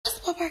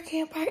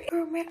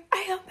RKGANG man, I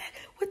am back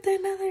with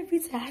another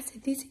video. I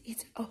said this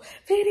is a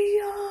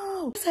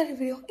video. This other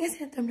video,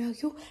 instant thumbnail.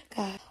 You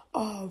guys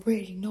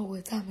already know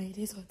what time it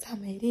is,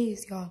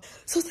 y'all.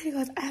 So today,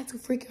 guys, I have to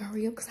freaking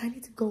hurry up because I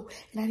need to go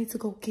and I need to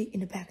go get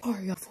in the back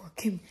car, y'all, before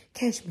Kim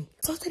catch me.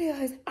 So today,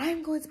 guys,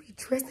 I'm going to be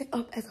dressing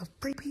up as a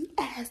freaky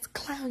ass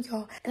clown,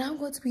 y'all, and I'm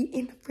going to be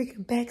in the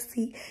freaking back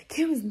seat.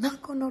 Kim is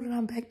not gonna know that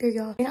I'm back there,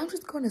 y'all, and I'm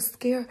just gonna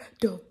scare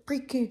the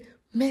freaking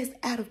mess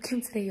out of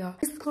Kim today, y'all.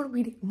 This is gonna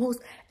be the most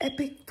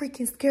epic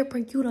freaking scare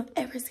prank you done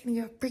ever seen in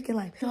your freaking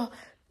life, y'all.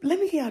 Let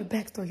me get y'all the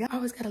backstory. Y'all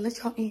always gotta let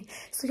y'all in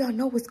so y'all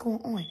know what's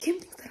going on.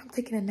 Kim thinks that I'm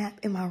taking a nap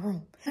in my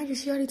room.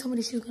 She already told me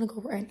that she was gonna go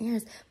run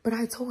errands, but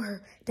I told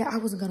her that I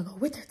wasn't gonna go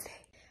with her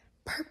today.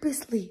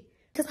 Purposely.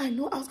 Because I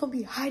knew I was gonna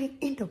be hiding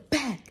in the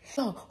back.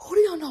 So, who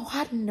do y'all know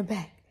hiding in the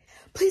back?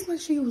 Please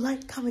make sure you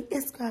like, comment,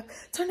 and subscribe.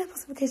 Turn that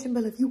notification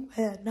bell if you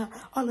have not.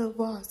 All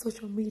of our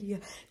social media,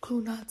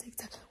 including our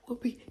TikTok, will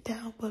be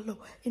down below.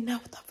 And now,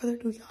 without further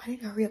ado, y'all, I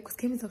need to hurry up because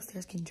Kim is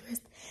upstairs getting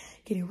dressed,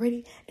 getting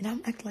ready, and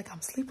I'm acting like I'm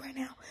asleep right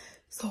now.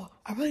 So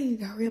I really need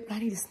to hurry up and I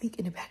need to sneak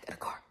in the back of the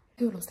car.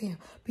 You know what I'm saying?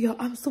 But y'all,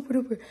 I'm super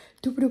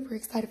duper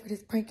excited for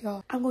this prank,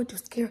 y'all. I'm going to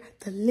scare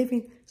the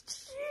living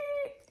shit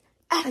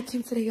out of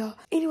Kim today, y'all.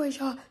 Anyways,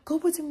 y'all, go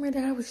put Tim Mirror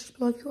that I was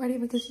below if you already,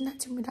 because you're not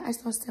Tim Mirror. I just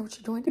don't understand what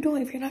you're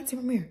doing. If you're not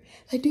Tim Mirror.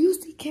 Like, do you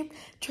see Kim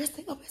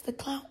dressing up as the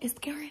clown and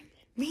scaring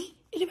me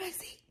in the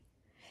backseat?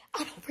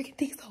 I don't freaking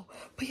think so.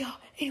 But y'all,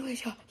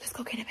 anyways, y'all, let's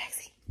go get in the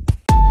backseat.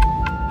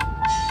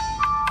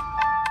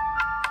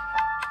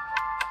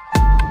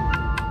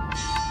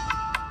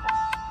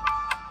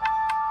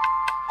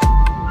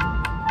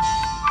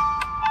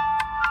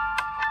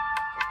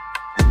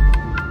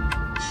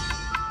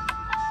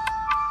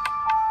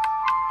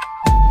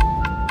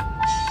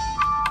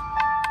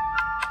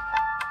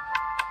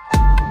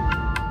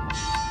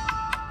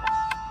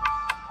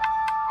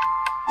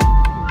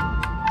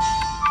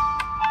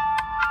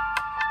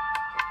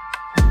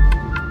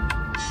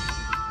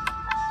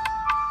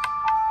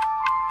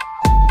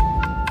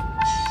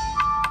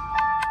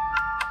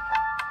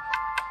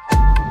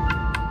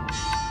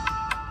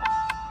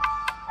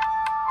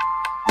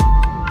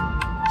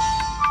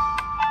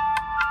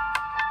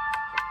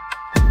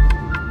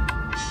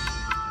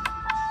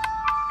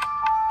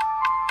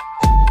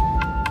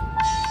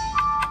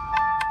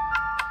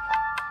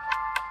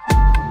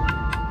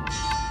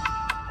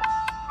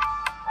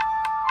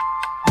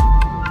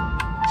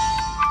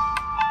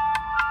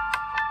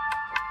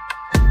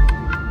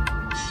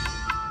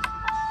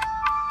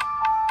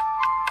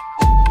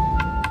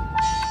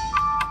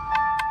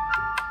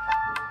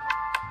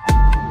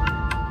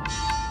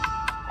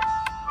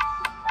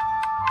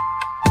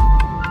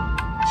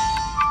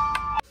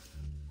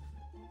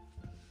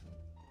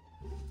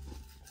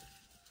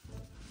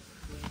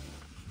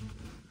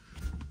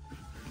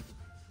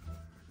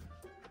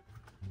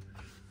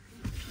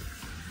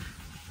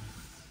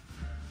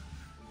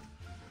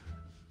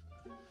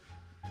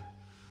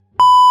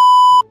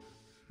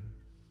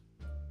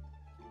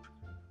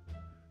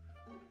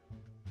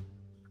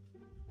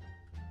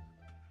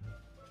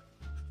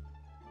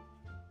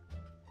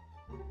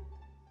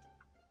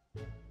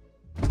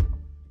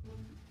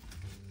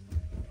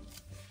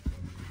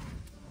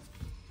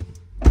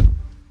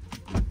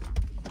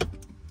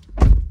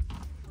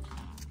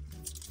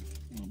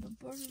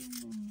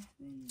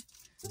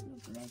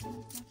 Look like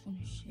I'm from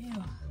the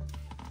shell.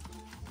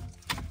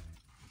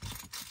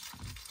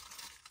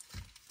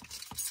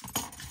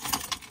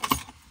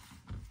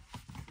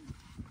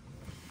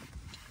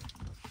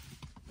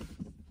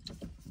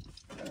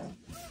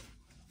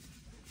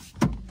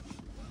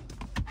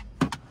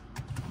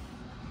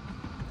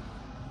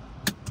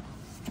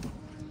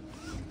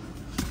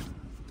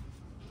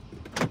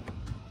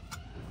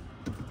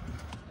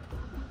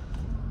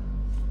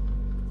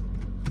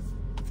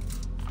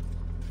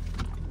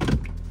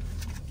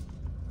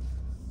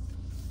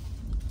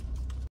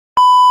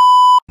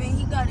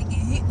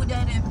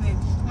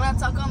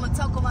 I'ma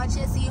talk on my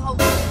chest, he hope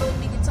little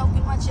nigga talk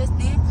in my chest,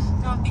 then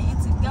I'm being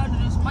together,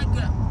 this mic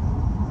up.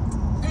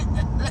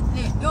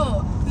 Yo,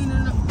 yo,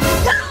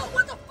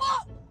 what the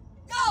fuck?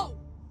 Yo!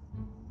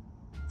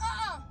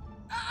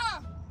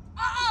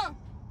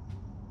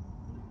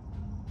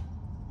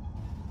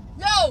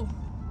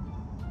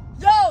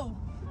 Yo!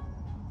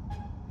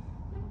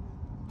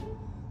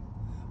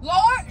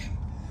 Lord,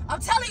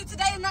 I'm telling you,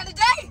 today is not the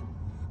day.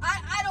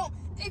 I don't,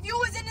 if you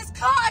was in this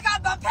car, I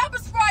got my pepper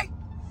spray.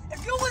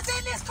 If you was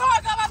in this car,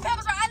 I got my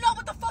pepper spray. I know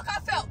what the fuck I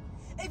felt.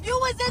 If you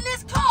was in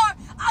this car,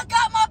 I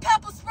got my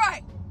pepper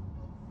spray.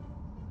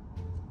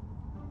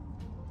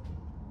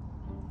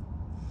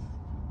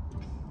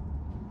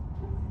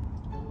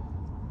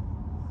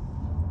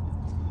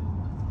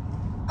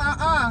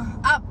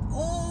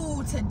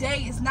 Ooh,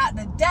 today is not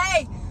the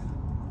day.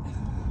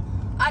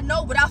 I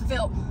know what I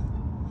felt. Yo,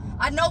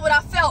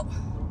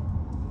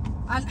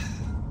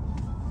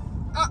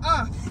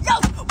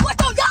 what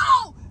the,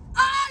 yo?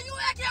 You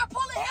out there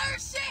pulling hair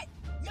and shit?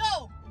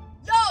 Yo.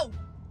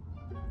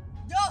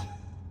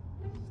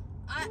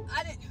 I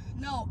didn't,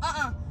 no,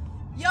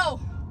 yo.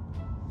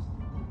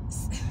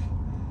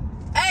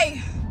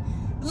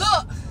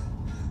 Look.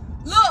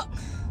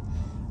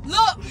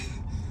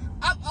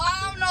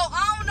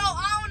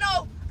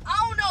 I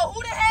don't know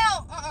who the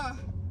hell.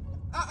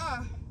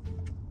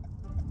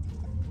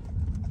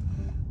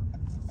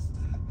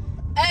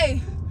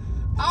 Hey,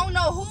 I don't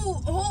know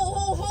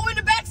who in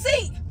the back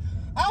seat.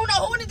 I don't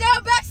know who in the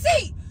damn back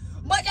seat.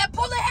 But that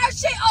pulling hair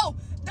shit,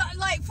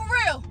 like for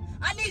real.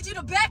 I need you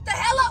to back the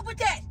hell up with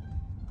that.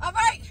 All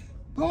right?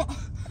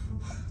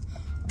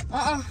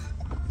 I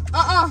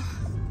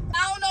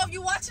don't know if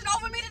you watching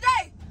over me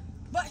today,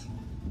 but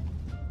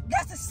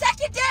that's the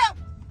second damn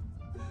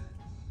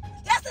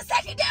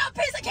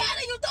piece of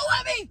candy you threw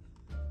at me.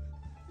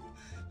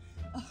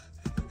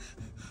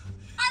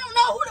 I don't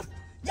know who the,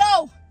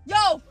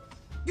 yo,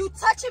 you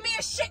touching me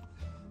and shit.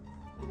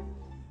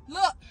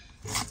 Look.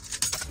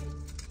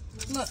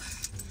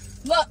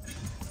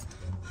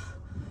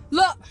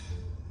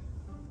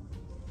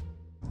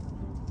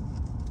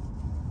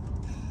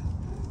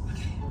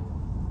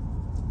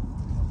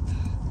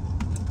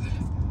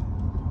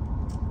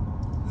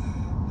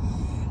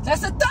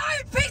 That's the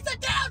third piece of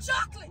damn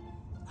chocolate.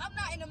 I'm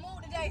not in the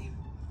mood today.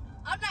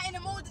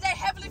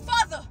 Heavenly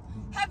Father,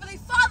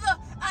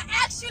 I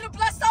ask you to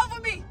bless over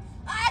me.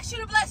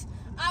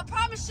 I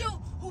promise you,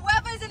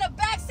 whoever is in the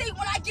back seat,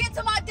 when I get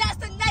to my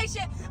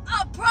destination,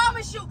 I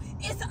promise you,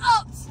 it's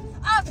up.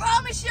 I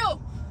promise you.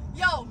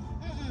 Yo,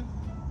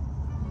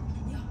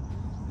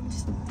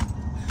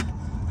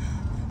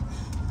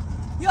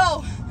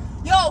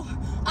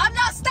 I'm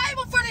not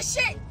stable for this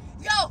shit.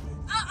 Yo,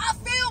 I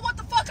feel what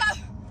the fuck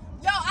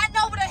I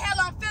know what the hell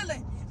I'm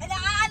feeling. And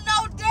I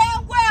know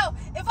damn well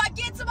if I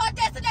get to my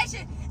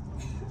destination.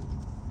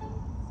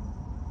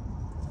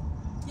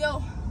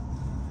 Yo,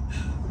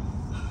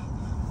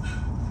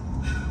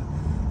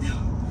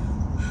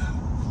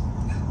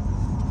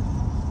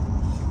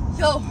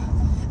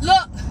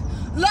 look,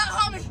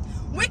 homie.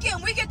 We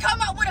can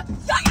come up with a.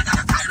 Yo, you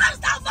better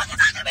stop fucking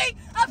touching me.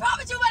 I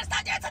promise you better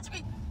stop there touching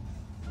me.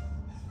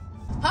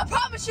 I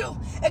promise you,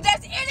 if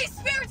there's any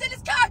spirits in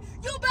this car,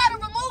 you better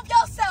remove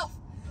yourself.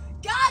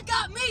 God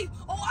got me,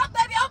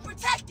 baby, I'm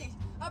protected.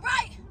 All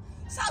right?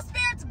 So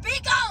spirits, be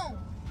gone.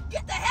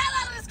 Get the hell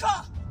out of this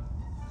car.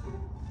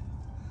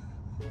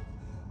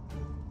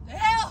 The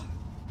hell?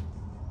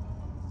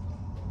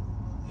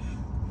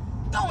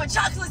 Throwing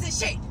chocolates and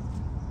shit.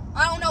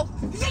 I don't know.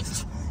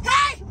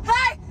 Hey,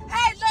 look.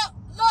 Hey, look,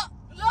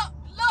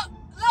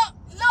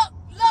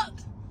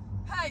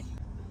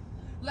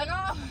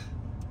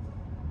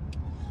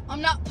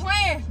 I'm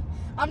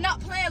not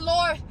playing,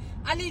 Lord.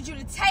 I need you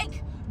to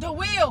take the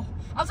wheel.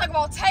 I'm talking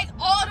about take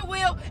all the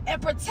wheel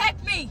and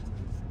protect me.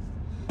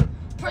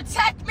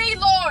 Protect me,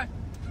 Lord.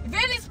 If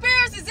any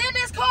spirits is in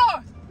this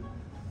car,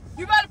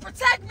 you better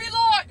protect me,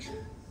 Lord.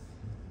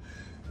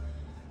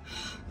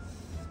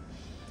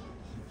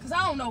 Cause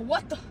I don't know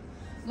what the,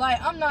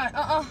 like, I'm not,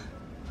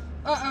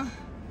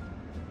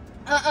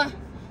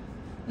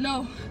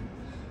 no.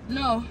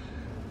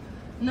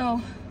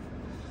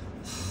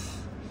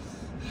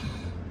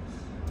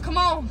 Come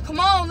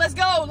on, let's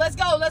go,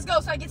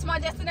 so I get to my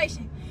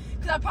destination.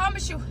 Cause I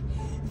promise you,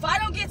 if I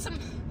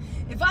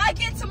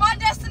get to my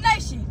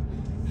destination,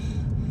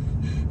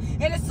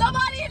 and there's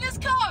somebody in this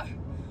car,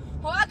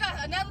 I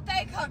got another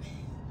thing coming.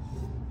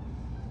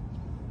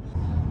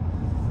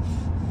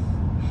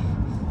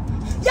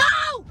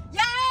 Yo!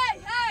 Yeah,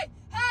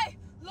 hey,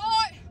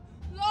 Lord,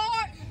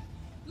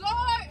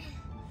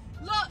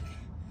 look,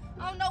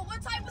 I don't know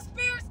what type of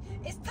spirits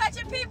is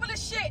touching people and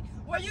shit,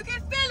 where you can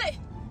feel it.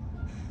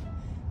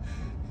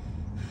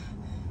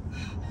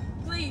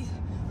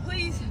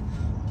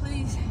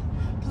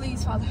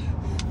 Please, Father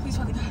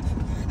God.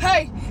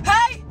 Hey,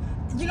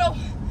 you know,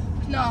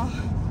 no,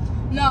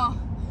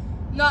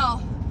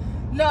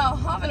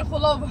 I'm finna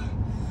pull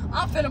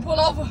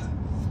over.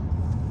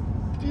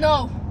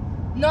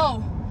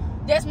 No,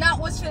 that's not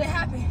what's finna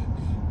happen.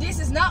 This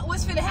is not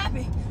what's finna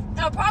happen.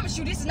 And I promise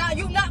you, this is not,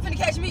 you not finna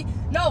catch me.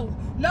 No,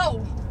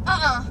 nope,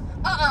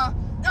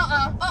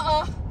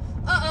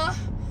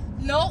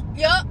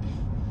 yup.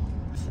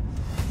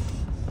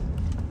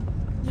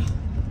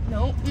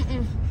 No,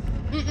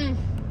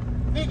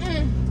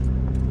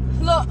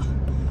 Look,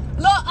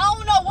 I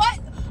don't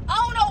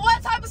know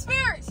what type of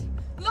spirits.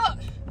 Look,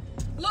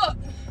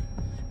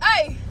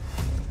 hey.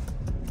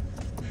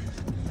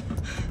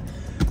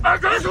 I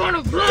just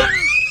want to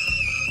play.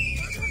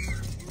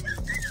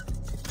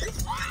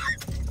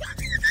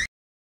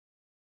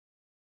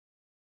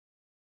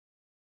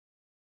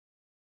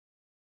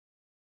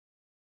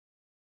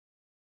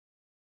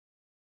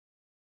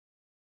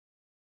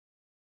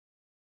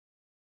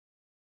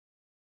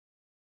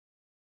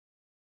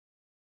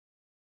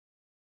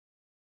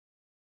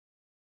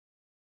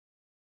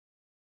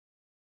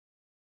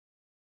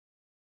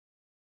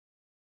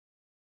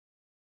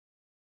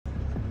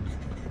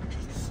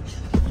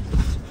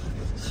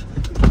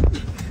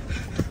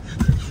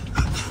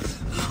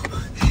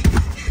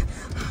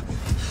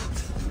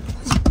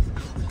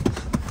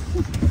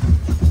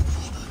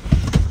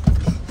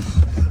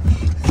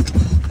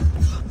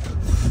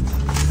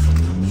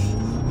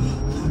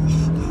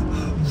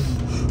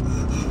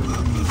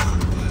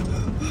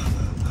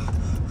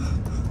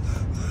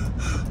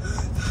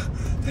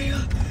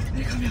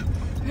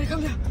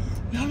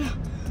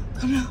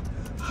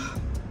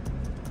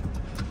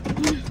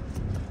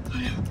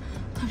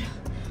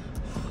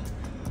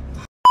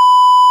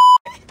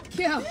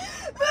 Kim.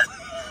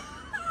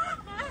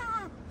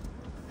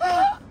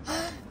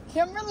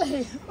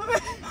 Kimberly.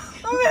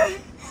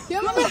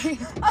 Kimberly.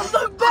 I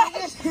look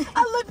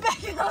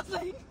back and I was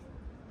like,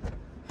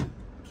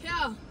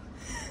 Kim.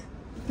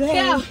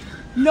 Kim.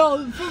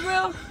 No, for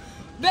real.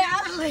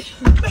 Beverly.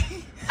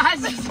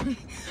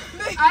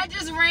 I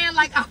just ran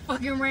like I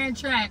fucking ran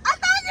track. I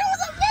thought you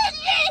was a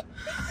midget.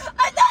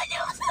 I thought you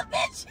was a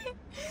midget.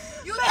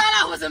 You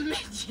thought I was a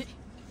midget.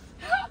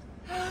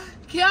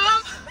 Kim,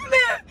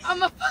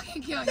 I'ma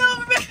fucking kill you. No,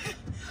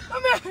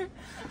 remember,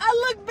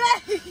 I look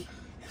back and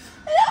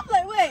I'm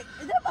like, wait,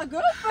 is that my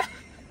girlfriend?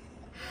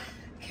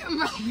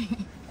 Kimberly,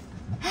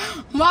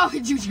 why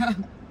would you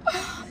jump?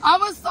 I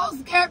was so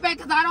scared, babe,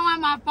 because I don't have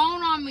my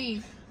phone on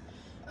me.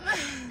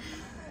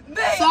 Babe,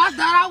 So I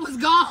thought I was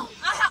gone.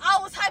 I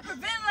was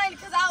hyperventilating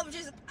because I was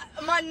just,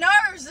 my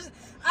nerves,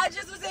 I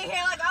just was in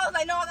here like, I was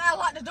like, no, I gotta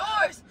lock the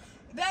doors.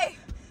 Babe.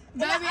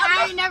 Baby,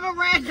 I ain't never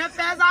ran that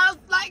fast. I was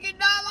flagging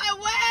down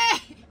like,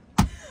 wait.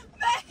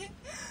 Babe,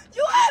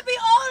 you had me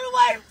all the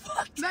way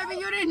fucked up.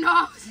 Baby, you didn't know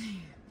I was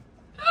here.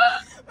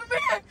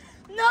 Remember?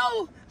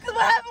 No, because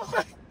what happened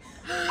was,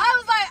 I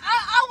was like,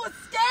 I was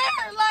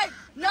scared. Like,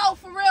 no,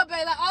 for real,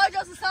 babe. Like, all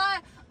jokes aside,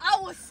 I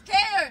was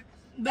scared.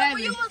 But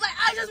when you was like,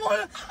 I just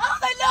want to, I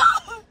was like,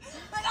 no.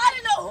 Like, I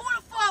didn't know who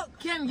the fuck.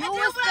 Kim, you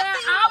was scared.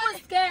 I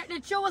was scared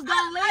that you was going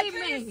to leave me.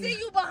 I couldn't see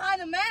you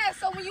behind the mask,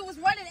 so when you was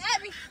running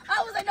at me,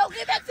 I was like, no,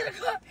 get back to the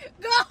car.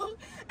 Go.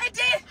 And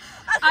then,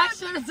 I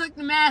should have took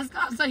the mask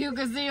off so you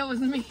could see it was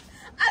me.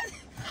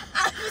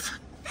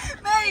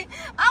 Babe,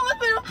 I was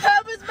with a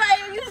purpose,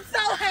 babe. You was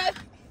so happy.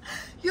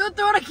 You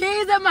threw the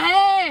keys at my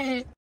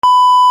head.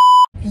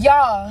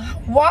 Y'all,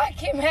 why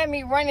Kim had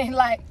me running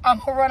like I'm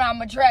gonna run out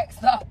my track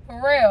stop for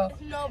real?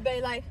 No,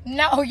 babe, like.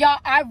 No, y'all,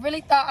 I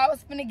really thought I was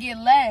finna get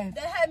left.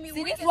 That had me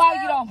See, weak this as why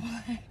hell. you don't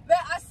play. But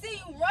I see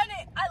you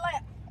running.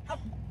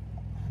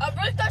 I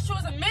really thought she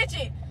was a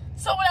midget.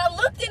 So when I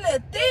looked in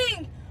the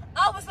thing,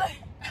 I was like,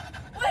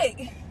 wait.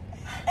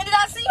 And then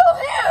I see your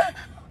hair.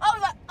 I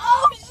was like,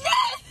 oh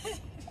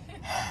shit.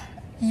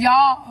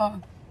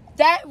 Y'all,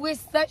 that was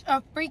such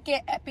a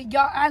freaking epic.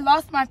 Y'all, I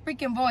lost my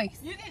freaking voice.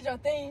 You did your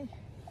thing.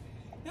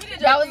 You did your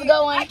That was thing.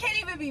 going. I can't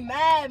even be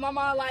mad,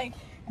 mama. Like,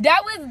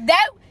 That.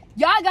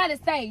 Y'all gotta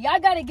say, y'all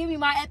gotta give me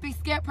my epic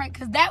scare prank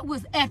because that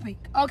was epic,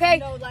 okay?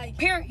 no, like,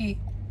 Period.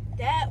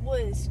 that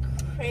was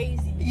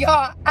crazy.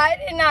 Y'all, I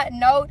did not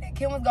know that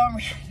Kim was gonna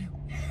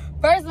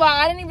First of all,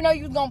 I didn't even know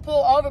you was gonna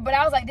pull over, but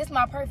I was like, this is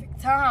my perfect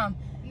time.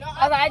 No,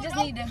 I was like, I just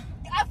need to.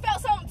 I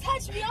felt something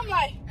touch me. I'm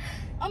like,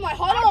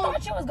 hold I on.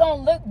 thought you was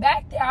gonna look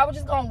back there. I was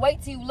just gonna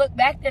wait till you look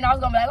back there, and I was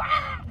gonna be like,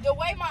 ah. The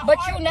way my But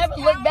heart you was never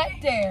looked pounding,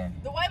 back there.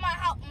 The way my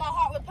heart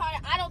was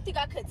pounding, I don't think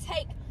I could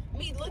take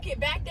me looking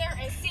back there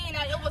and seeing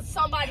that it was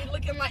somebody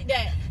looking like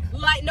that.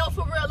 Like, no,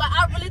 for real. Like,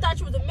 I really thought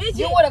you was a midget.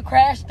 You would have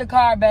crashed the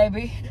car,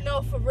 baby.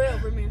 No, for real,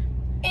 Ramir.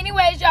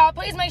 Anyways, y'all,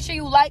 please make sure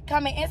you like,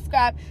 comment, and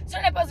subscribe.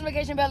 Turn that post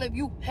notification bell if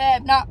you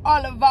have not.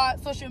 All of our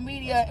social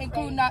media,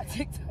 including our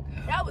TikTok,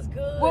 That was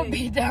good. will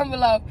be down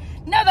below.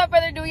 Now, without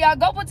further ado, y'all,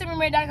 go put Timmy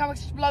Mirror down in the comment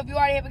section below if you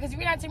already have, because if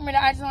you're not Timmy Mirror,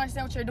 I just don't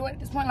understand what you're doing at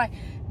this point. Like,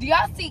 do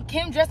y'all see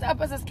Kim dressed up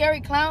as a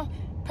scary clown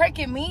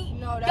pranking me?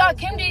 No, that y'all, was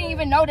Kim good. didn't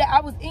even know that I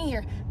was in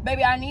here.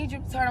 Baby, I need you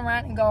to turn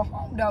around and go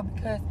home, though,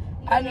 because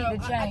I need to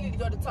change. I need to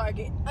go to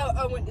Target.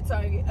 I went to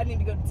Target. I need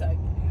to go to Target.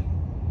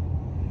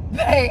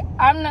 Babe,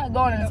 I'm not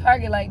going to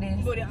Target like this.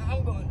 But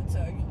I'm going to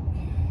Target.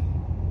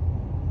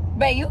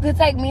 Babe, you could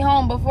take me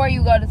home before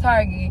you go to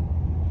Target.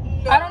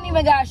 No. I don't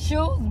even got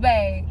shoes,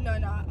 babe. No,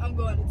 I'm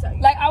going to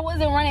Target. Like, I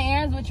wasn't running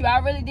errands with you. I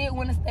really did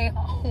want to stay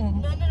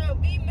home. No.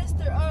 Be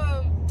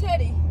Mr.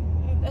 Teddy.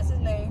 That's his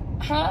name.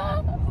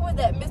 Huh? Who was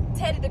that? Mr.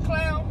 Teddy the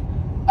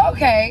Clown?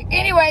 Okay.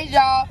 Anyways,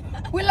 y'all,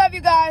 we love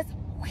you guys.